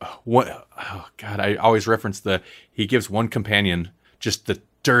like what? Oh God, I always reference he gives one companion just the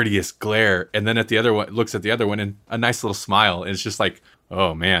dirtiest glare, and then at the other one looks at the other one and a nice little smile, and it's just like,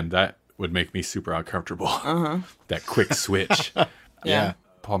 oh man, that would make me super uncomfortable. That quick switch. Yeah.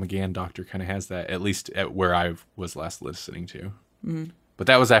 Paul McGann Doctor kind of has that, at least at where I was last listening to. Mm-hmm. But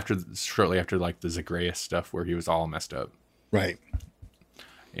that was shortly after like the Zagreus stuff where he was all messed up. Right.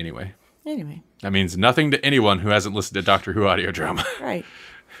 Anyway. That means nothing to anyone who hasn't listened to Doctor Who audio drama. Right.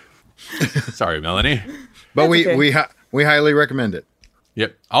 Sorry, Melanie. But we highly recommend it.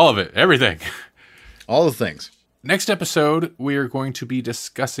 Yep. All of it. Everything. All the things. Next episode, we are going to be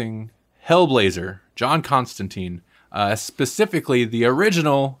discussing Hellblazer, John Constantine, specifically the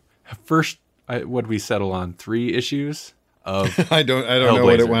original first, what did we settle on? 3 issues of I don't know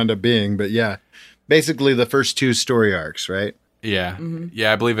what it wound up being, but yeah. Basically the first 2 story arcs, right? Yeah. Mm-hmm.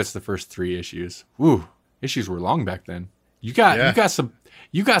 Yeah, I believe it's the first 3 issues. Woo. Issues were long back then. You got some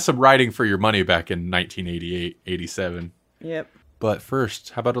writing for your money back in 1988, 87. Yep. But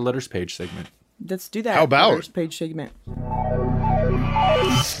first, how about a letters page segment? Let's do that. How about letters page segment?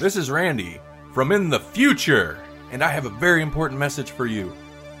 This is Randy from in the future, and I have a very important message for you.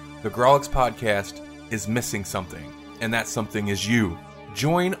 The Grawlix podcast is missing something, and that something is you.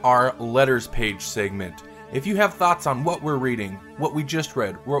 Join our letters page segment. If you have thoughts on what we're reading, what we just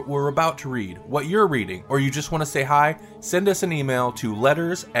read, what we're about to read, what you're reading, or you just want to say hi, send us an email to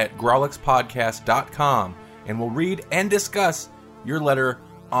letters@grawlixpodcast.com, and we'll read and discuss your letter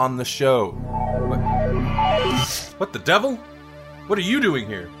on the show. What the devil? What are you doing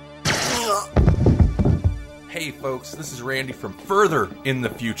here? Hey folks, this is Randy from further in the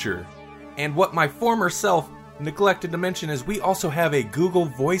future. And what my former self neglected to mention is we also have a Google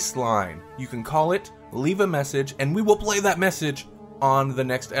Voice line. You can call it, leave a message, and we will play that message on the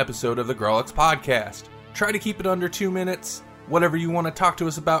next episode of the Grawlix podcast. Try to keep it under 2 minutes. Whatever you want to talk to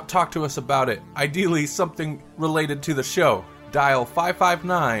us about it. Ideally, something related to the show. Dial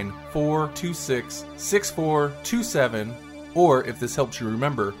 559-426-6427, or if this helps you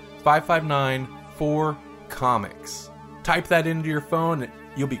remember, 559-4-COMICS. Type that into your phone,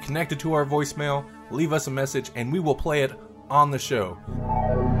 you'll be connected to our voicemail, leave us a message, and we will play it on the show.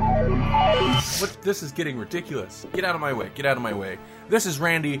 This is getting ridiculous. Get out of my way. This is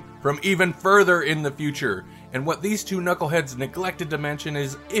Randy from even further in the future. And what these 2 knuckleheads neglected to mention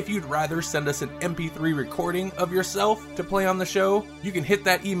is if you'd rather send us an MP3 recording of yourself to play on the show, you can hit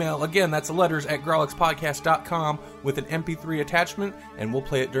that email. Again, that's letters@grawlixpodcast.com with an MP3 attachment, and we'll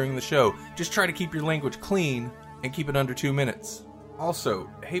play it during the show. Just try to keep your language clean and keep it under 2 minutes. Also,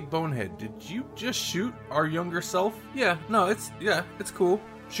 hey Bonehead, did you just shoot our younger self? Yeah, it's cool.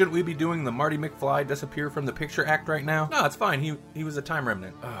 Shouldn't we be doing the Marty McFly disappear from the picture act right now? No, it's fine. He was a time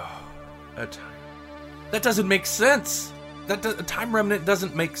remnant. Oh, a time. That doesn't make sense. A time remnant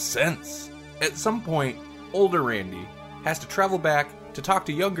doesn't make sense. At some point, older Randy has to travel back to talk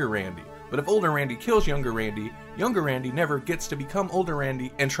to younger Randy. But if older Randy kills younger Randy never gets to become older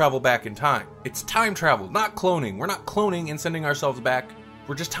Randy and travel back in time. It's time travel, not cloning. We're not cloning and sending ourselves back.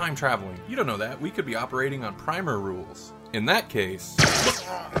 We're just time traveling. You don't know that. We could be operating on primer rules. In that case,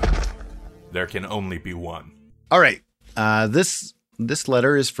 there can only be one. All right. This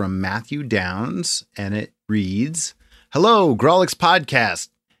letter is from Matthew Downs, and it reads, Hello, Grawlix Podcast.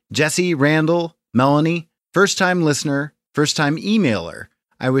 Jesse, Randall, Melanie, first-time listener, first-time emailer.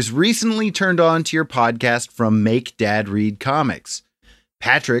 I was recently turned on to your podcast from Make Dad Read Comics.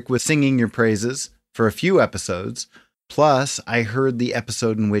 Patrick was singing your praises for a few episodes. Plus, I heard the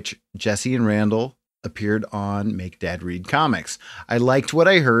episode in which Jesse and Randall appeared on Make Dad Read Comics. I liked what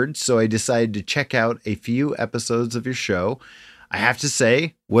I heard, so I decided to check out a few episodes of your show. I have to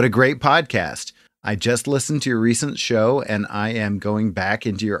say, what a great podcast. I just listened to your recent show, and I am going back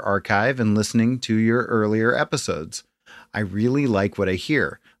into your archive and listening to your earlier episodes. I really like what I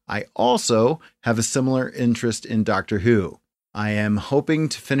hear. I also have a similar interest in Doctor Who. I am hoping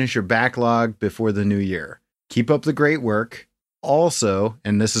to finish your backlog before the new year. Keep up the great work. Also,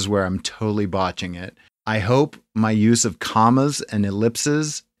 and this is where I'm totally botching it, I hope my use of commas and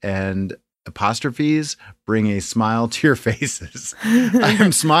ellipses and apostrophes bring a smile to your faces. I'm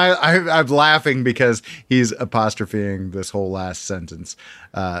laughing because he's apostropheing this whole last sentence.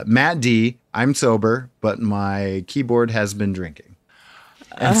 Matt D, I'm sober, but my keyboard has been drinking.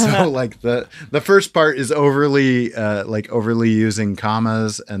 And so like the first part is overly using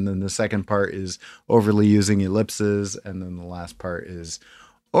commas, and then the second part is overly using ellipses, and then the last part is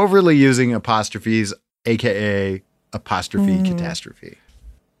overly using apostrophes, aka apostrophe catastrophe.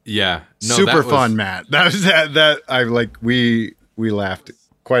 Yeah. No, super fun, Matt. That I like we laughed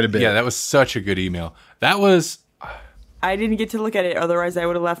quite a bit. Yeah, that was such a good email. That was I didn't get to look at it, otherwise I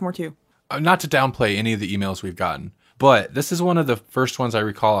would have laughed more too. Not to downplay any of the emails we've gotten, but this is one of the first ones I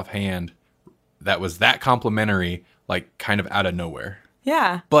recall offhand that was that complimentary, like kind of out of nowhere.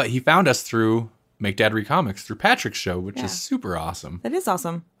 Yeah. But he found us through Make Dad Read Comics, through Patrick's show, which is super awesome. That is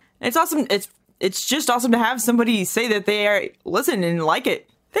awesome. It's awesome. it's just awesome to have somebody say that they are listen and like it.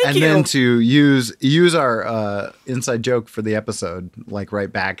 Thank you. And then to use our inside joke for the episode, like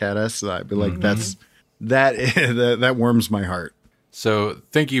right back at us. I'd be like, that warms my heart. So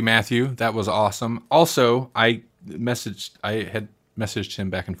thank you, Matthew. That was awesome. Also, I had messaged him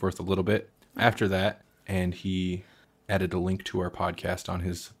back and forth a little bit after that, and he added a link to our podcast on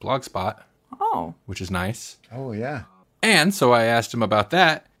his Blogspot. Oh. Which is nice. Oh, yeah. And so I asked him about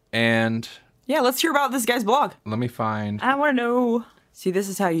that, and... Yeah, let's hear about this guy's blog. Let me find... I want to know... See, this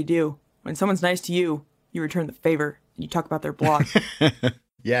is how you do. When someone's nice to you, you return the favor, and you talk about their blog.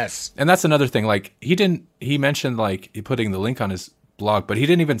 Yes. And that's another thing. Like, he mentioned, like, putting the link on his blog, but he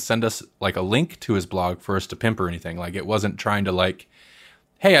didn't even send us, like, a link to his blog for us to pimp or anything. Like, it wasn't trying to, like,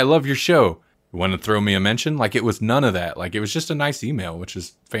 hey, I love your show. You want to throw me a mention? Like, it was none of that. Like, it was just a nice email, which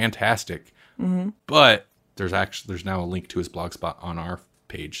is fantastic. Mm-hmm. But there's now a link to his blogspot on our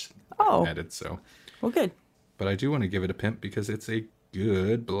page added, so. Well, good. But I do want to give it a pimp because it's a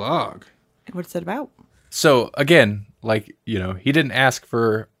good blog. What's it about? So again, like, you know, he didn't ask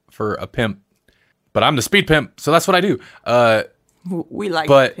for a pimp, but I'm the speed pimp, so that's what I do. We like.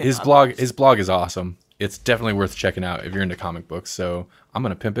 But his blog is awesome. It's definitely worth checking out if you're into comic books. So I'm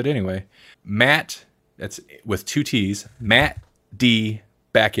gonna pimp it anyway. Matt, that's with 2 T's. Matt D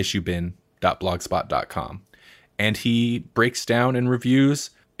backissuebin.blogspot.com, and he breaks down and reviews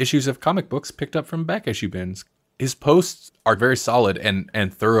issues of comic books picked up from back issue bins. His posts are very solid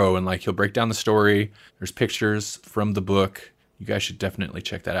and thorough, and like he'll break down the story. There's pictures from the book. You guys should definitely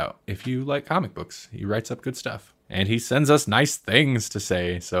check that out if you like comic books. He writes up good stuff, and he sends us nice things to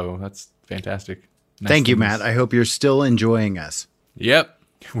say, so that's fantastic. Nice Thank you, things. Matt. I hope you're still enjoying us. Yep.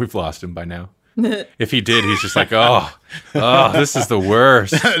 We've lost him by now. If he did, he's just like, oh, this is the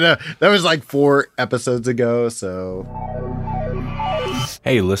worst. No, that was like 4 episodes ago, so...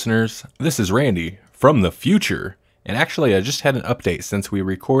 Hey, listeners, this is Randy from the future. And actually, I just had an update since we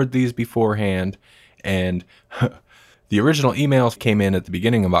record these beforehand, and the original emails came in at the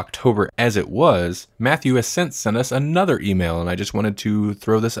beginning of October as it was. Matthew has since sent us another email, and I just wanted to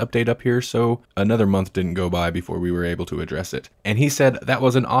throw this update up here so another month didn't go by before we were able to address it. And he said, that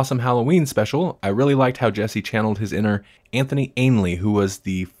was an awesome Halloween special. I really liked how Jesse channeled his inner Anthony Ainley, who was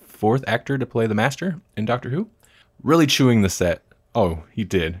the 4th actor to play the Master in Doctor Who. Really chewing the set. Oh, he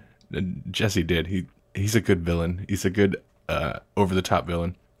did. Jesse did. He's a good villain. He's a good over-the-top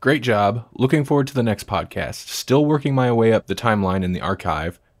villain. Great job. Looking forward to the next podcast. Still working my way up the timeline in the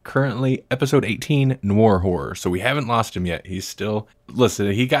archive. Currently, episode 18, Noir Horror. So we haven't lost him yet. He's still...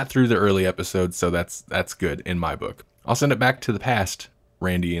 Listen, he got through the early episodes, so that's good in my book. I'll send it back to the past,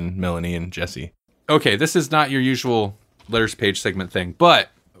 Randy and Melanie and Jesse. Okay, this is not your usual letters page segment thing, but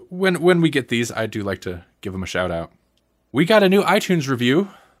when we get these, I do like to give them a shout-out. We got a new iTunes review.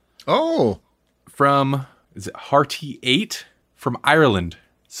 Oh! From, is it Hearty8 from Ireland?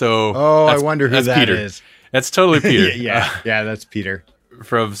 So I wonder who that Peter. is. That's totally Peter. yeah, that's Peter.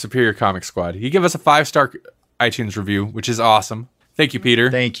 From Superior Comic Squad. He gave us a 5-star iTunes review, which is awesome. Thank you,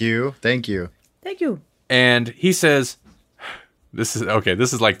 Peter. Thank you. And he says, this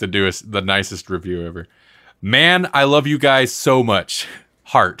is like the nicest review ever. Man, I love you guys so much.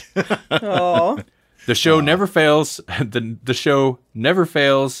 Heart. Oh. The show never fails. The show never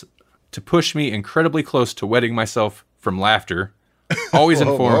fails to push me incredibly close to wetting myself from laughter. Always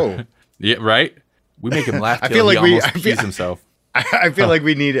informed. Yeah, right? We make him laugh till he almost pees himself. I feel like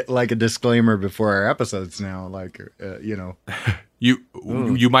we need like a disclaimer before our episodes now. Like, you know.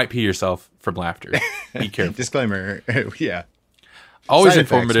 You might pee yourself from laughter. Be careful. Disclaimer. Yeah. Always Side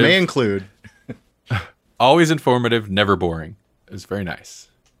informative. may include. Always informative, never boring. It's very nice.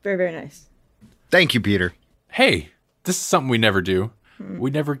 Very, very nice. Thank you, Peter. Hey, this is something we never do.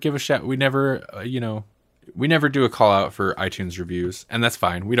 We never give a shout. We never, we never do a call out for iTunes reviews, and that's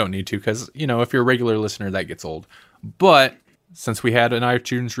fine. We don't need to because, if you're a regular listener, that gets old. But since we had an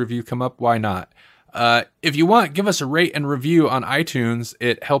iTunes review come up, why not? If you want, give us a rate and review on iTunes.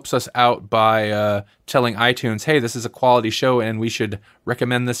 It helps us out by telling iTunes, hey, this is a quality show, and we should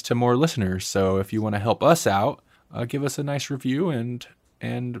recommend this to more listeners. So if you want to help us out, give us a nice review, and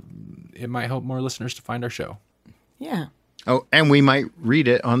it might help more listeners to find our show. Yeah. Oh, and we might read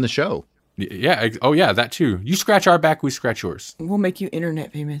it on the show. Yeah. Oh, yeah, that too. You scratch our back, we scratch yours. We'll make you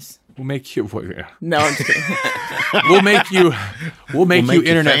internet famous. We'll make you... Well, yeah. No, I'm just kidding. We'll make you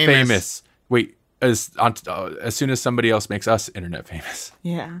internet famous. Wait, as soon as somebody else makes us internet famous.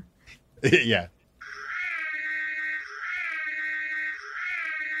 Yeah. Yeah.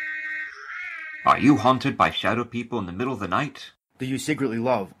 Are you haunted by shadow people in the middle of the night? Do you secretly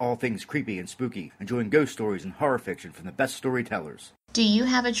love all things creepy and spooky, enjoying ghost stories and horror fiction from the best storytellers? Do you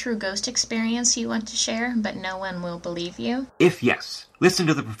have a true ghost experience you want to share, but no one will believe you? If yes, listen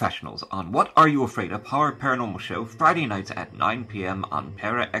to the professionals on What Are You Afraid Of? Horror Paranormal Show, Friday nights at 9 p.m. on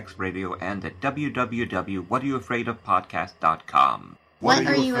Para X Radio and at www.whatareyouafraidofpodcast.com. What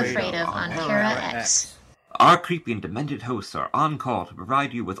are you afraid of on Para X? Our creepy and demented hosts are on call to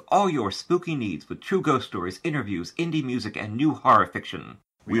provide you with all your spooky needs with true ghost stories, interviews, indie music, and new horror fiction.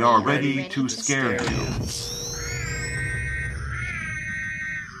 We are ready to scare you.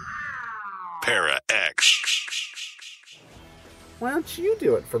 Para X. Why don't you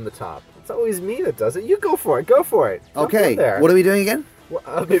do it from the top? It's always me that does it. You go for it. Go for it. Okay. What are we doing again?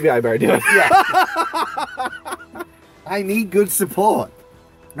 Well, maybe I better do it. Yeah. I need good support.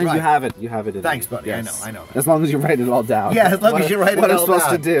 And right. You have it in Thanks, buddy. Yes. I know. As long as you write it all down. Yeah, as long as you write it all down. What I'm supposed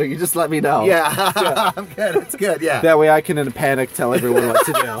to do, you just let me know. Yeah. I'm good. It's good, yeah. That way I can, in a panic, tell everyone what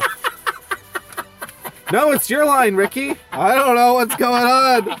to do. No, it's your line, Ricky. I don't know what's going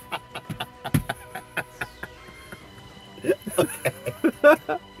on. Okay.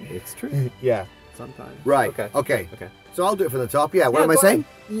 It's true. Yeah. Sometimes. Right. Okay. So I'll do it from the top. Yeah. What am I saying?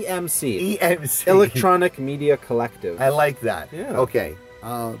 EMC. Electronic Media Collective. I like that. Yeah. Okay.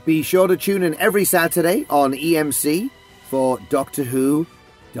 Be sure to tune in every Saturday on EMC for Doctor Who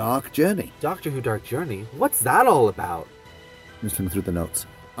Dark Journey. Doctor Who Dark Journey? What's that all about? I'm just looking through the notes.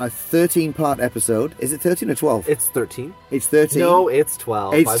 A 13-part episode. Is it 13 or 12? It's 13. It's 13? No, it's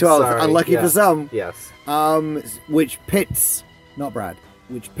 12. It's 12. Sorry. Unlucky for some. Yes. Which pits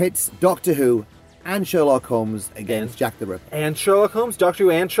Doctor Who and Sherlock Holmes against Jack the Ripper. And Sherlock Holmes? Doctor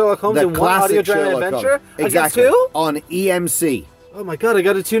Who and Sherlock Holmes in one audio drama adventure? Exactly. Against who? On EMC. Oh my god, I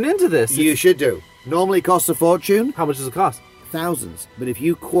gotta tune into this. You should do. Normally costs a fortune. How much does it cost? Thousands. But if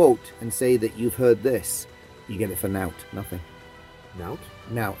you quote and say that you've heard this, you get it for nout. Nothing. Nout?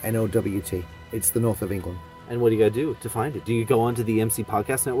 Now, N-O-W-T. It's the north of England. And what do you gotta do to find it? Do you go onto the MC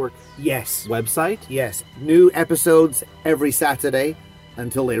Podcast Network? Yes. Website? Yes. New episodes every Saturday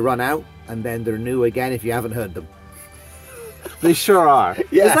until they run out, and then they're new again if you haven't heard them. They sure are.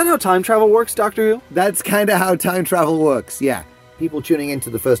 Yeah. Is that how time travel works, Doctor Who? That's kind of how time travel works, yeah. People tuning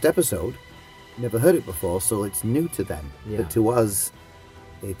into the first episode never heard it before, so it's new to them. Yeah. But to us,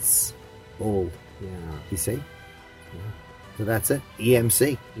 it's old. Yeah. You see? Yeah. So that's it.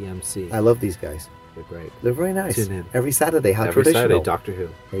 EMC. EMC. I love these guys. They're great. They're very nice. Tune in. Every Saturday. How Every traditional. Saturday, Doctor Who.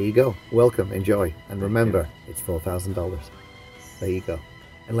 There you go. Welcome. Enjoy. And remember, it's $4,000. There you go.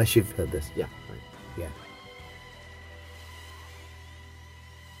 Unless you've heard this. Yeah. Right. Yeah.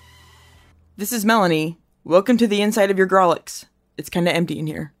 This is Melanie. Welcome to the inside of your Grolix. It's kind of empty in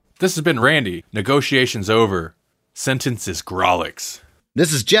here. This has been Randy. Negotiations over. Sentence is Grolix.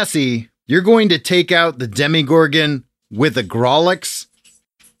 This is Jesse. You're going to take out the Demigorgon with a Grolix?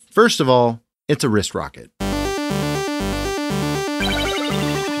 First of all, it's a wrist rocket. The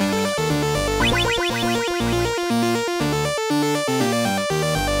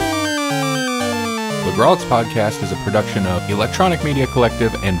Grolix Podcast is a production of Electronic Media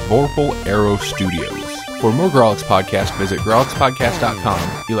Collective and Vorpal Arrow Studios. For more Grolix Podcast, visit grolixpodcast.com,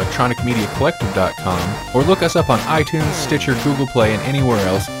 electronicmediacollective.com, or look us up on iTunes, Stitcher, Google Play, and anywhere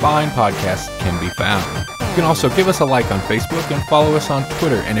else fine podcasts can be found. You can also give us a like on Facebook and follow us on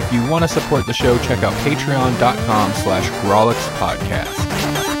Twitter. And if you want to support the show, check out patreon.com/grolixpodcast.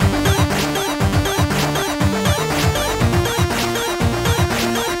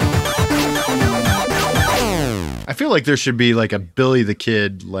 I feel like there should be like a Billy the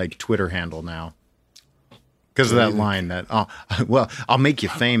Kid like Twitter handle now. Because of that line that, I'll make you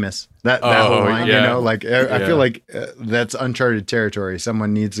famous. That whole line, yeah. you know, like I feel like that's uncharted territory.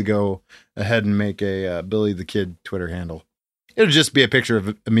 Someone needs to go ahead and make a Billy the Kid Twitter handle. It'll just be a picture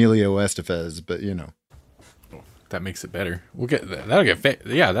of Emilio Estevez, but you know. That makes it better. We'll get that'll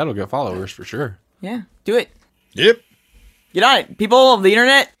get followers for sure. Yeah, do it. Yep. Get on it, people of the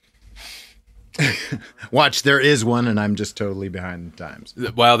internet. Watch, there is one, and I'm just totally behind the times.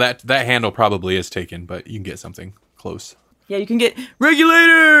 Well, that handle probably is taken, but you can get something close. Yeah, you can get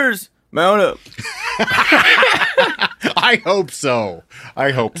regulators. Mount up. I hope so.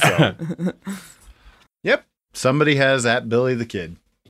 Yep. Somebody has at Billy the Kid.